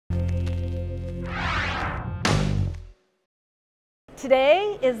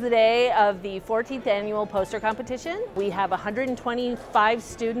Today is the day of the 14th annual poster competition. We have 125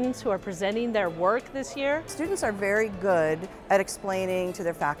 students who are presenting their work this year. Students are very good at explaining to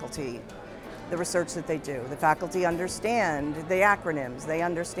their faculty the research that they do. The faculty understand the acronyms, they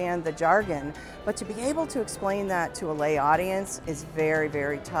understand the jargon, but to be able to explain that to a lay audience is very,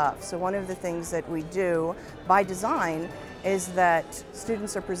 very tough. So one of the things that we do by design is that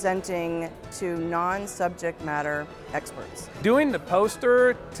students are presenting to non-subject matter experts. Doing the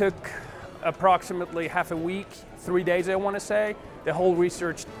poster took approximately half a week, 3 days I want to say. The whole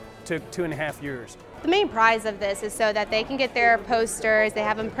research took 2.5 years. The main prize of this is so that they can get their posters, they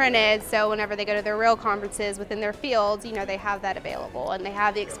have them printed, so whenever they go to their real conferences within their fields, you know, they have that available and they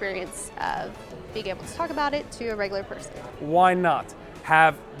have the experience of being able to talk about it to a regular person. Why not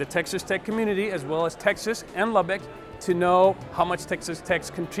have the Texas Tech community as well as Texas and Lubbock to know how much Texas Tech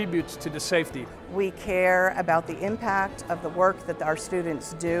contributes to the safety? We care about the impact of the work that our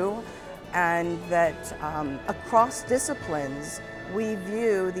students do, and that across disciplines we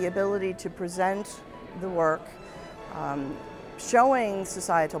view the ability to present the work showing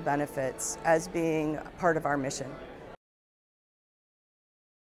societal benefits as being part of our mission.